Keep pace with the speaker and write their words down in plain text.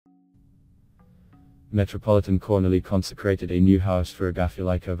Metropolitan Cornelius consecrated a new house for Agafya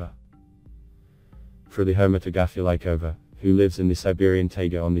Lykova. For the hermit Agafya Lykova, who lives in the Siberian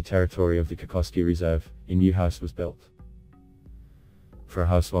taiga on the territory of the Kakhovsky Reserve, a new house was built. For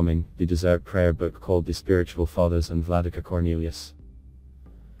housewarming, the desert prayer book called The Spiritual Fathers and Vladika Cornelius.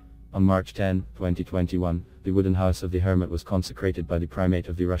 On March 10, 2021, the wooden house of the hermit was consecrated by the primate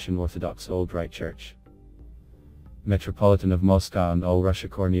of the Russian Orthodox Old Rite Church, Metropolitan of Moscow and All Russia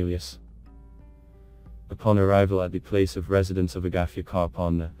Cornelius. Upon arrival at the place of residence of Agafya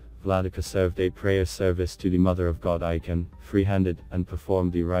Lykova, Vladika served a prayer service to the Mother of God icon, free-handed, and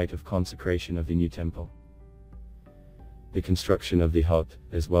performed the rite of consecration of the new temple. The construction of the hut,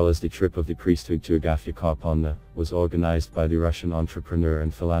 as well as the trip of the priesthood to Agafya Lykova, was organized by the Russian entrepreneur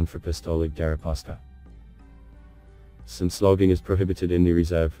and philanthropist Oleg Deripaska. Since logging is prohibited in the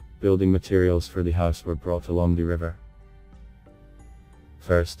reserve, building materials for the house were brought along the river.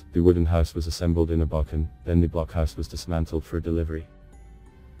 First, the wooden house was assembled in Abokan, then the blockhouse was dismantled for delivery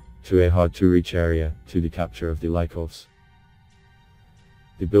to a hard-to-reach area, to the capture of the Lykovs.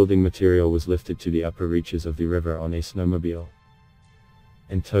 The building material was lifted to the upper reaches of the river on a snowmobile.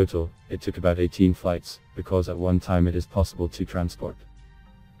 In total, it took about 18 flights, because at one time it is possible to transport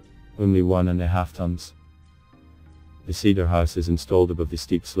only 1.5 tons. The cedar house is installed above the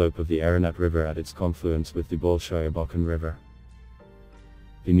steep slope of the Aranat River at its confluence with the Bolshoy Abokan River.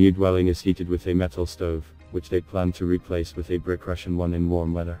 The new dwelling is heated with a metal stove, which they plan to replace with a brick Russian one in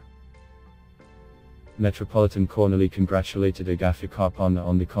warm weather. Metropolitan Cornelius congratulated Agafya Lykova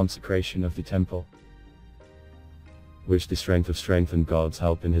on the consecration of the temple. Wished the strength of strength and God's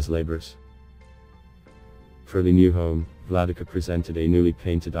help in his labors. For the new home, Vladika presented a newly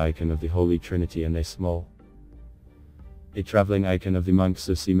painted icon of the Holy Trinity and a traveling icon of the monks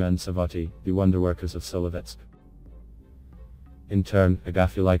of Sima and Savati, the wonderworkers of Solovets. In turn,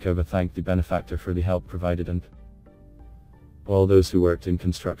 Agafya Lykova thanked the benefactor for the help provided and all those who worked in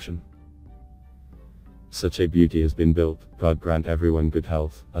construction. Such a beauty has been built, God grant everyone good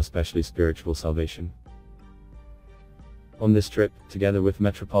health, especially spiritual salvation. On this trip, together with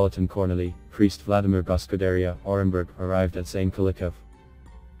Metropolitan Cornelius, priest Vladimir Gospodaria, Orenburg, arrived at St. Lykov.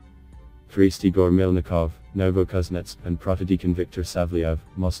 Priest Igor Milnikov, Novokuznetsk, and protodeacon Viktor Savlyev,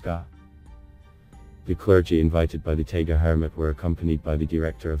 Moscow. The clergy invited by the Taiga hermit were accompanied by the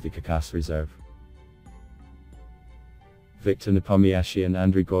director of the Kakhovsky Reserve, Viktor Nepomnyashchy, and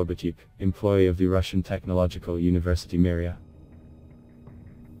Andrei Gorbatyuk, employee of the Russian Technological University Myria.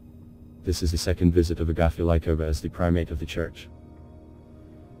 This is the second visit of Agafya Lykova as the primate of the church.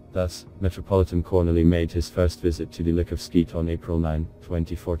 Thus, Metropolitan Cornelius made his first visit to the Lykovsky on April 9,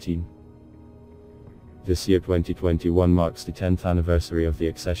 2014. This year 2021 marks the 10th anniversary of the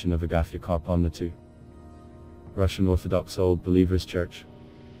accession of Agafya Lykova to Russian Orthodox Old Believers Church.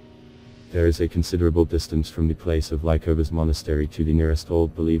 There is a considerable distance from the place of Lykova's monastery to the nearest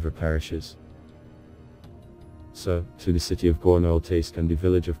Old Believer parishes. So, to the city of Gorno-Altaysk and the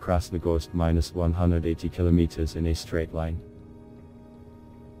village of Krasnogorsk -180 kilometers in a straight line.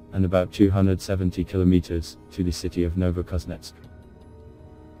 And about 270 kilometers, to the city of Novokuznetsk.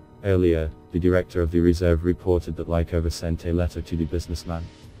 Earlier, the director of the reserve reported that Lykova sent a letter to the businessman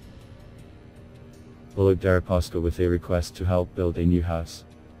Oleg Deripaska with a request to help build a new house.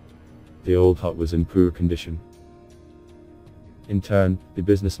 The old hut was in poor condition. In turn, the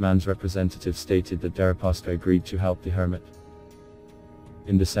businessman's representative stated that Deripaska agreed to help the hermit.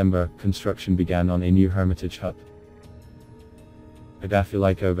 In December, construction began on a new hermitage hut. Agafya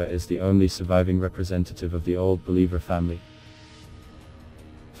Lykova is the only surviving representative of the Old Believer family.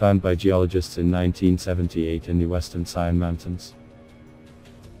 Found by geologists in 1978 in the Western Sion Mountains.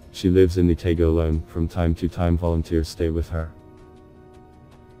 She lives in the Taiga alone, from time to time volunteers stay with her.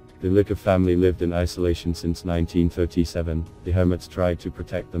 The Lykov family lived in isolation since 1937, the hermits tried to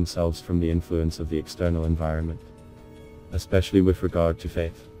protect themselves from the influence of the external environment, especially with regard to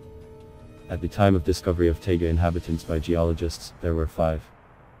faith. At the time of discovery of Taiga inhabitants by geologists, there were 5.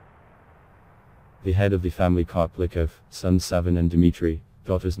 The head of the family Karp Lykov, sons Savan and Dmitry,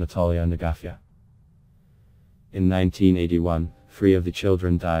 daughters Natalia and Agafya. In 1981, 3 of the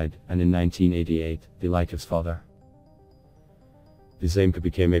children died, and in 1988, the Lykov's father, the Zamka,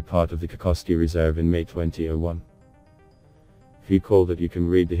 became a part of the Kakhovsky Reserve in May 2001. Recall that you can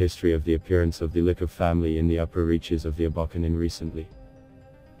read the history of the appearance of the Lykov family in the upper reaches of the Abokan in recently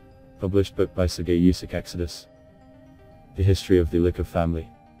published book by Sergei Usik, Exodus, the history of the Lykov family,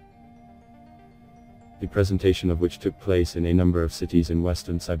 the presentation of which took place in a number of cities in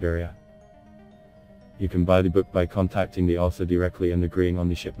western Siberia. You can buy the book by contacting the author directly and agreeing on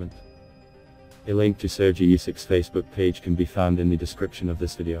the shipment. A link to Sergei Usik's Facebook page can be found in the description of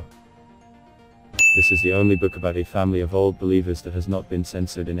this video. This is the only book about a family of old believers that has not been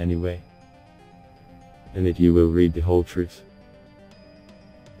censored in any way. In it you will read the whole truth.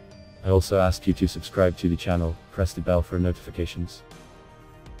 I also ask you to subscribe to the channel, press the bell for notifications.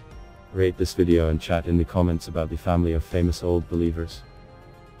 Rate this video and chat in the comments about the family of famous old believers.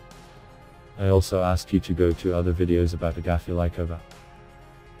 I also ask you to go to other videos about Agafya Lykova,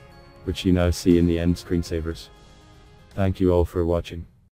 which you now see in the end screensavers. Thank you all for watching.